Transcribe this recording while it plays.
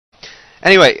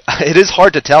Anyway, it is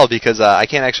hard to tell because I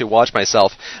can't actually watch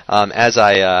myself as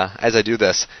I do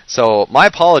this. So my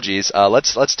apologies.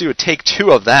 Let's do a take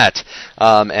 2 of that,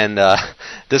 and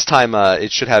this time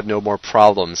it should have no more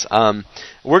problems.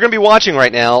 We're going to be watching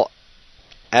right now,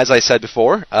 as I said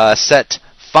before, set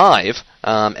 5,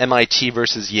 MIT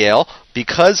versus Yale,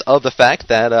 because of the fact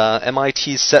that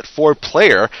MIT's set 4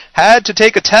 player had to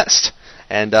take a test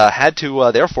and had to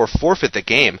therefore forfeit the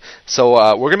game.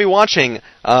 So we're going to be watching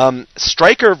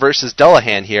Stryker versus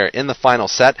Dullahan here in the final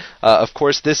set. Of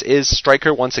course, this is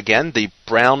Stryker once again, the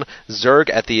brown Zerg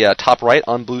at the top right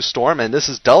on Blue Storm, and this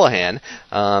is Dullahan.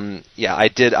 Yeah,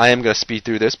 I am going to speed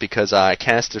through this because I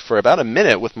casted for about a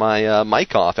minute with my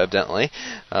mic off, evidently.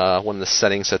 One of the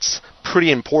settings that's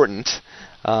pretty important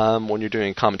when you're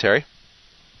doing commentary.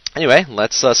 Anyway,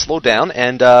 let's slow down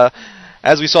and...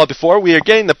 as we saw before, we are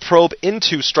getting the probe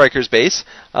into Stryker's base.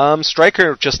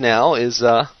 Stryker just now is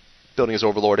building his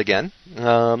Overlord again.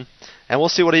 And we'll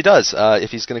see what he does.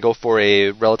 If he's going to go for a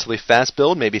relatively fast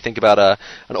build, maybe think about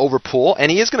an overpull.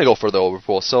 And he is going to go for the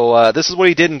overpull. So this is what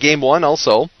he did in Game 1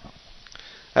 also.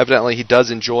 Evidently, he does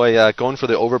enjoy going for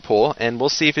the overpull. And we'll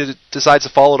see if he decides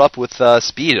to follow it up with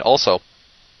speed also.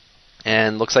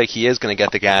 And looks like he is going to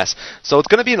get the gas. So it's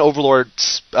going to be an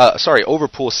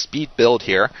overpull speed build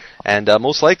here, and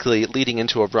most likely leading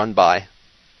into a run-by.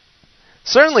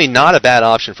 Certainly not a bad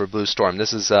option for Blue Storm.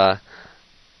 This is, I'd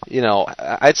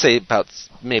say about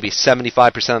maybe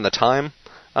 75% of the time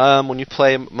when you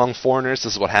play among foreigners,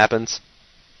 this is what happens.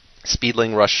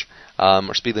 Speedling rush,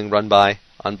 or speedling run-by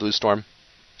on Blue Storm.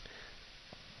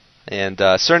 And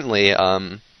certainly,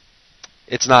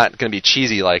 it's not going to be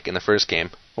cheesy like in the first game,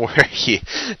 where he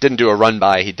didn't do a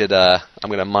run-by. He did I'm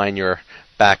going to mine your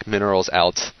back minerals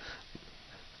out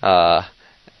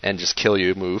and just kill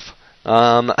you move.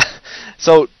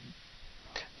 So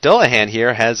Dullahan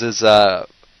here has his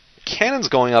cannons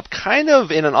going up kind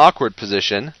of in an awkward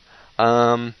position.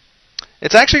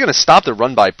 It's actually going to stop the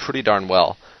run-by pretty darn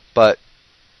well, but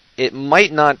it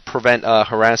might not prevent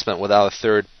harassment without a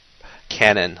third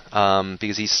cannon,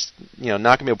 because he's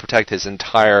not going to be able to protect his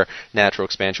entire natural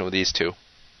expansion with these two.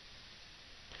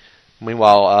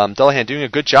 Meanwhile, Dullahan doing a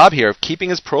good job here of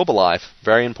keeping his probe alive.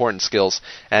 Very important skills.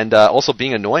 And also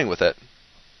being annoying with it.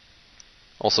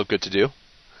 Also good to do.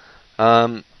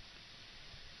 And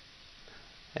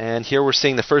here we're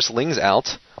seeing the first lings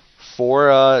out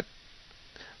for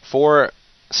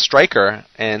Stryker.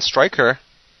 And Stryker,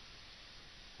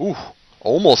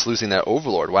 almost losing that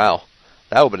Overlord. Wow,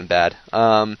 that would have been bad.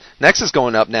 Next is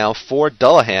going up now for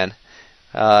Dullahan.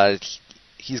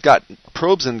 He's got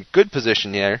probes in good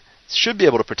position here. Should be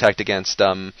able to protect against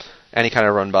any kind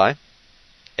of run-by.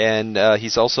 And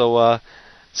he's also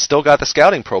still got the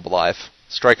scouting probe alive.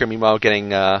 Stryker, meanwhile,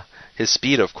 getting his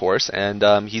speed, of course, and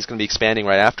he's going to be expanding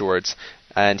right afterwards.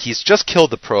 And he's just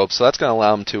killed the probe, so that's going to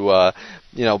allow him to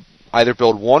either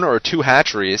build 1 or 2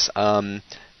 hatcheries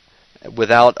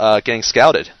without getting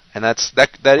scouted. And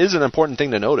that is an important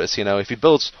thing to notice. If he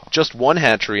builds just 1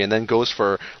 hatchery and then goes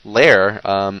for lair,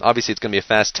 obviously it's going to be a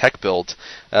fast tech build.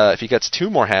 If he gets 2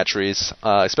 more hatcheries,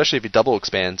 especially if he double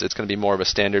expands, it's going to be more of a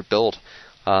standard build.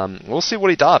 We'll see what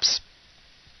he adopts.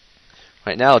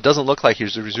 Right now, it doesn't look like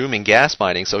he's resuming gas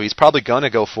mining, so he's probably going to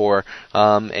go for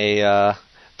a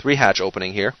 3-hatch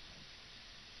opening here.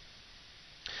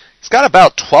 He's got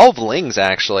about 12 lings,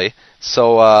 actually.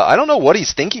 So I don't know what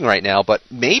he's thinking right now, but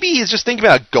maybe he's just thinking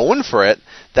about going for it.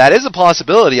 That is a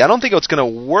possibility. I don't think it's going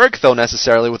to work, though,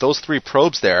 necessarily, with those 3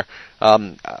 probes there.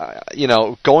 Going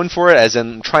for it, as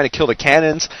in trying to kill the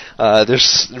cannons,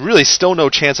 there's really still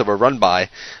no chance of a run-by.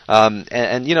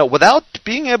 Without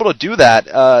being able to do that,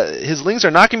 his lings are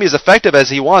not going to be as effective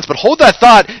as he wants. But hold that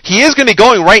thought, he is going to be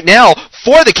going right now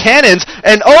for the cannons,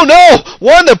 and oh no!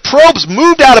 One of the probes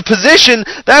moved out of position.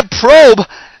 That probe...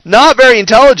 not very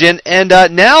intelligent, and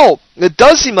now it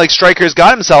does seem like Stryker's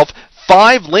got himself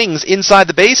 5 lings inside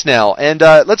the base now. And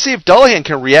let's see if Dullahan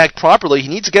can react properly. He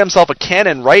needs to get himself a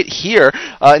cannon right here.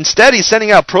 Instead, he's sending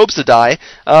out probes to die,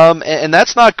 and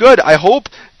that's not good. I hope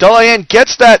Dullahan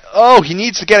gets that. Oh, he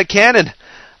needs to get a cannon.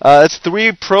 That's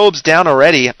 3 probes down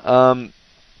already. And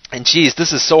geez,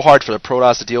 this is so hard for the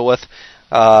Protoss to deal with.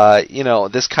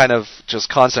 This kind of just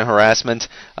constant harassment.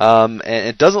 And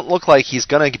it doesn't look like he's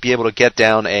going to be able to get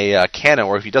down a cannon,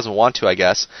 or if he doesn't want to, I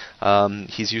guess,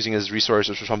 he's using his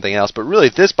resources for something else. But really,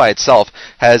 this by itself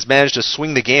has managed to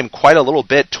swing the game quite a little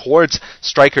bit towards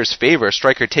Stryker's favor.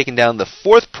 Stryker taking down the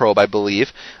 4th probe, I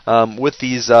believe, with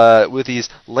these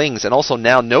lings. And also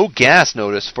now no gas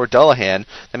notice for Dullahan.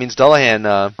 That means Dullahan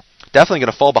definitely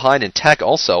going to fall behind in tech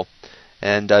also.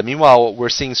 And meanwhile, we're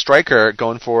seeing Stryker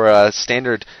going for a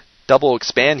standard double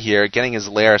expand here, getting his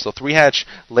lair. So 3-hatch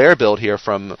lair build here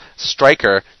from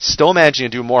Stryker, still managing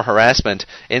to do more harassment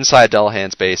inside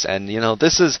Dullahan's base. And,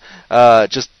 this is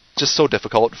just so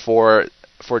difficult for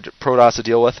Protoss to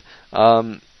deal with.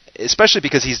 Especially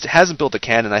because he hasn't built the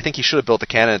cannon. I think he should have built the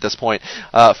cannon at this point.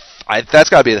 That's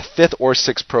got to be the 5th or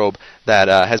 6th probe that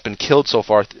has been killed so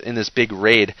far in this big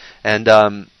raid. And,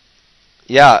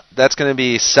 that's going to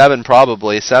be 7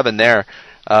 probably, 7 there.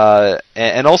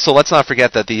 And also, let's not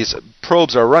forget that these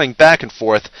probes are running back and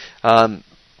forth,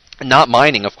 not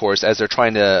mining, of course, as they're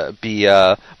trying to be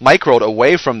microed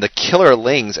away from the killer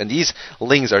Lings. And these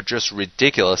Lings are just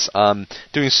ridiculous,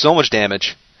 doing so much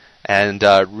damage. And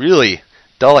really,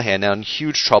 Dullahan now in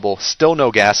huge trouble. Still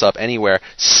no gas up anywhere.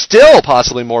 Still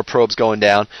possibly more probes going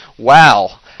down.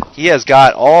 Wow. He has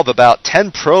got all of about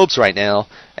 10 probes right now,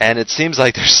 and it seems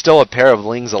like there's still a pair of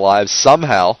Lings alive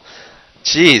somehow.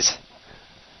 Jeez.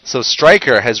 So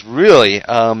Stryker has really,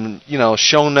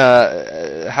 shown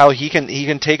how he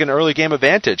can take an early game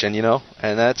advantage, and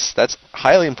and that's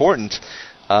highly important.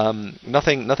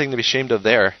 Nothing to be ashamed of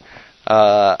there.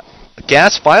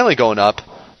 Gas finally going up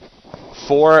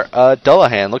for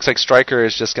Dullahan. Looks like Stryker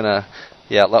is just gonna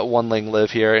let one Ling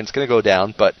live here, and it's gonna go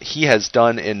down. But he has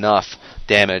done enough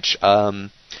damage to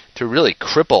really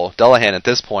cripple Dullahan at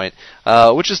this point,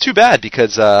 which is too bad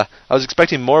because I was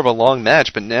expecting more of a long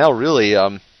match, but now really.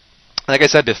 Like I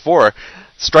said before,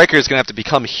 Stryker is going to have to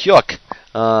become Hyuk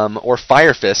or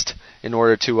Fire Fist in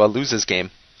order to lose this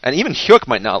game. And even Hyuk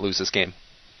might not lose this game.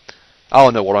 Oh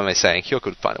no, what am I saying? Hyuk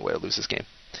would find a way to lose this game.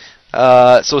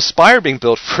 So Spire being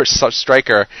built for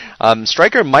Stryker.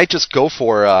 Stryker might just go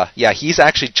for, he's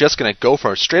actually just going to go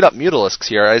for straight up Mutalisks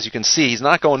here. As you can see, he's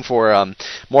not going for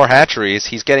more hatcheries.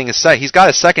 He's getting he's got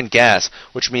a second gas,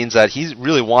 which means that he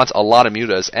really wants a lot of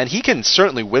mutas, and he can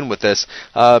certainly win with this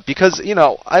because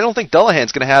I don't think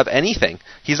Dullahan's going to have anything.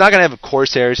 He's not going to have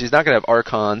Corsairs. He's not going to have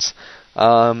Archons.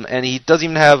 And he doesn't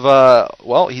even have,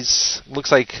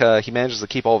 looks like he manages to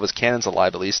keep all of his cannons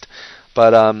alive at least.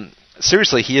 But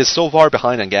seriously, he is so far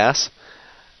behind on gas,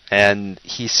 and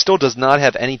he still does not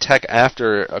have any tech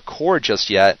after a core just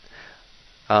yet.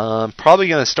 Probably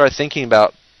going to start thinking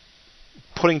about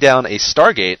putting down a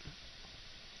Stargate,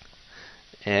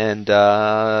 and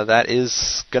that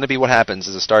is going to be what happens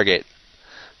is a Stargate.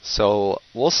 So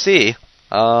we'll see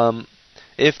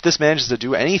if this manages to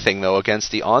do anything, though,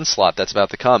 against the onslaught that's about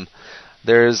to come.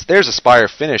 There's a Spire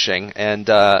finishing, and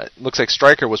looks like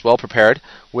Stryker was well prepared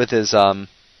with his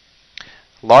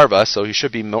larva, so he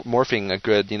should be morphing a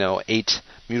good 8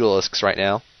 Mutalisks right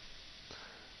now.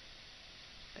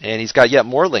 And he's got yet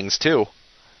more Lings too.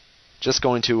 Just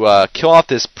going to kill off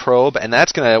this probe, and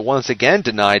that's going to once again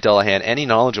deny Dullahan any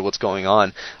knowledge of what's going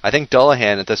on. I think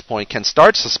Dullahan at this point can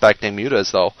start suspecting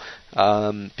mutas though,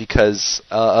 because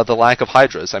of the lack of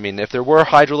Hydras. I mean, if there were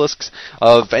Hydralisks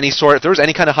of any sort, if there was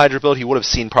any kind of Hydra build, he would have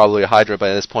seen probably a Hydra by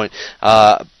this point.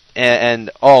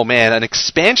 And oh man, an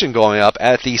expansion going up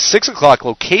at the 6 o'clock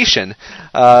location.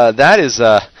 That is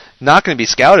not going to be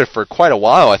scouted for quite a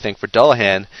while, I think, for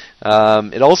Dullahan.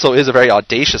 It also is a very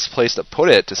audacious place to put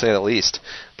it, to say the least.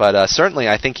 But certainly,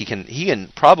 I think he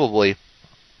can probably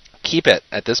keep it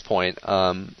at this point.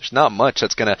 There's not much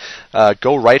that's going to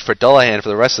go right for Dullahan for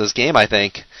the rest of this game, I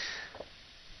think.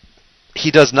 He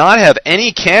does not have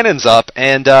any cannons up,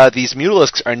 and these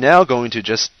Mutalisks are now going to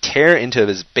just tear into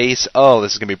his base. Oh,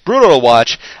 this is going to be brutal to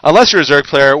watch, unless you're a Zerg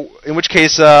player, in which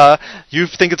case you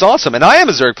think it's awesome. And I am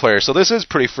a Zerg player, so this is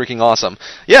pretty freaking awesome.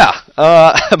 Yeah,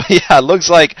 but yeah, it looks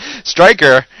like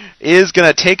Stryker is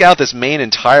going to take out this main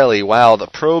entirely. Wow, the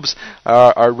probes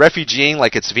are refugeeing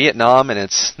like it's Vietnam and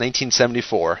it's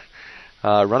 1974.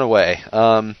 Run away.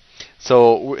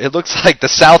 So it looks like the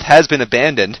South has been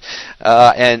abandoned,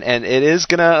 and it is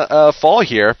going to fall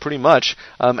here, pretty much.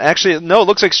 Actually, no, it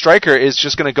looks like Stryker is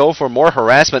just going to go for more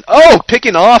harassment. Oh,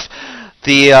 picking off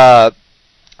the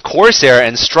Corsair,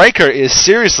 and Stryker is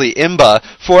seriously imba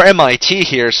for MIT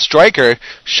here. Stryker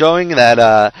showing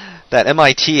that that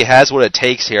MIT has what it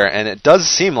takes here, and it does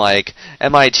seem like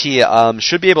MIT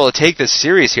should be able to take this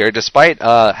series here, despite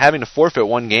having to forfeit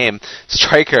one game.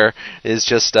 Stryker is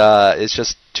just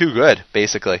too good,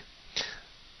 basically.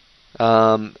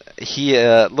 He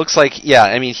looks like, yeah,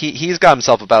 I mean, he's got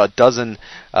himself about a dozen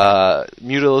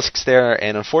Mutalisks there,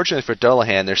 and unfortunately for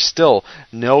Dullahan, there's still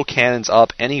no cannons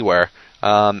up anywhere.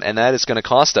 And that is going to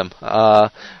cost him.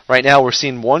 Right now we're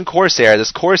seeing one Corsair.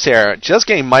 This Corsair just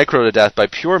getting micro to death by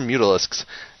pure Mutalisks.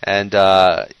 And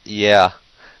yeah,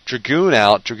 Dragoon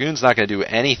out. Dragoon's not going to do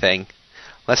anything.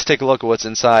 Let's take a look at what's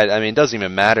inside. I mean, it doesn't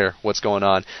even matter what's going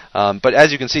on. But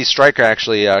as you can see, Stryker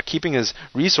actually keeping his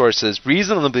resources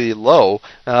reasonably low,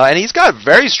 and he's got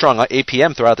very strong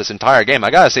APM throughout this entire game.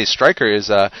 I gotta say, Stryker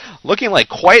is looking like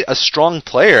quite a strong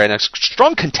player and a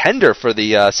strong contender for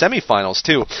the semifinals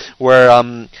too, where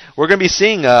we're going to be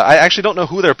seeing. I actually don't know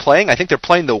who they're playing. I think they're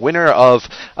playing the winner of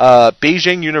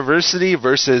Beijing University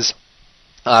versus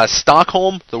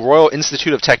Stockholm, the Royal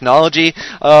Institute of Technology.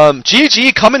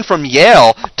 GG coming from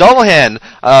Yale. Dullahan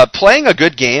playing a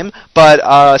good game,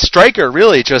 but Stryker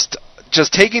really just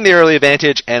taking the early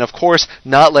advantage and, of course,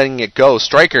 not letting it go.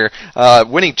 Stryker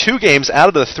winning 2 games out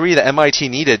of the 3 that MIT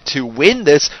needed to win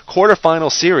this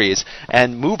quarterfinal series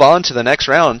and move on to the next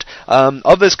round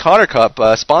of this Cotter Cup,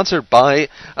 sponsored by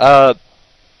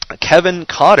Kevin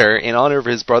Cotter, in honor of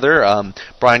his brother,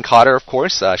 Brian Cotter, of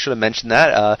course. I should have mentioned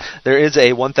that. There is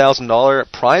a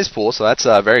 $1,000 prize pool, so that's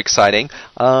very exciting.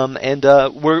 And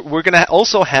we're going to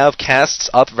also have casts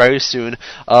up very soon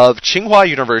of Tsinghua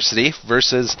University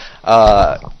versus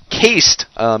KAIST,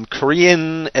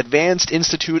 Korean Advanced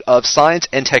Institute of Science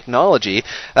and Technology.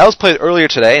 That was played earlier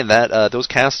today, and that those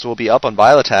casts will be up on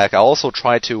Violattack. I'll also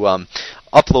try to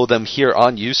upload them here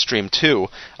on Ustream too.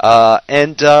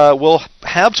 And we'll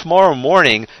have tomorrow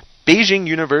morning Beijing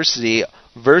University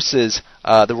versus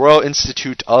the Royal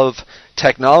Institute of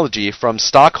Technology from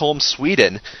Stockholm,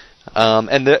 Sweden.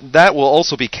 And that will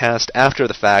also be cast after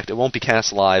the fact. It won't be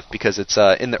cast live because it's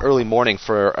in the early morning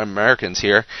for Americans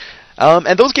here.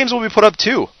 And those games will be put up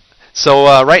too. So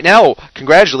right now,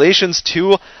 congratulations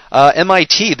to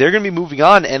MIT. They're going to be moving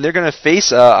on, and they're going to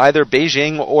face either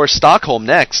Beijing or Stockholm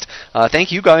next.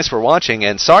 Thank you guys for watching,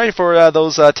 and sorry for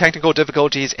those technical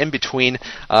difficulties in between.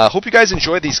 Hope you guys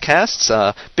enjoyed these casts.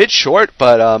 Bit short,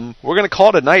 but we're going to call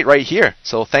it a night right here.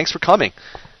 So thanks for coming.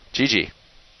 GG.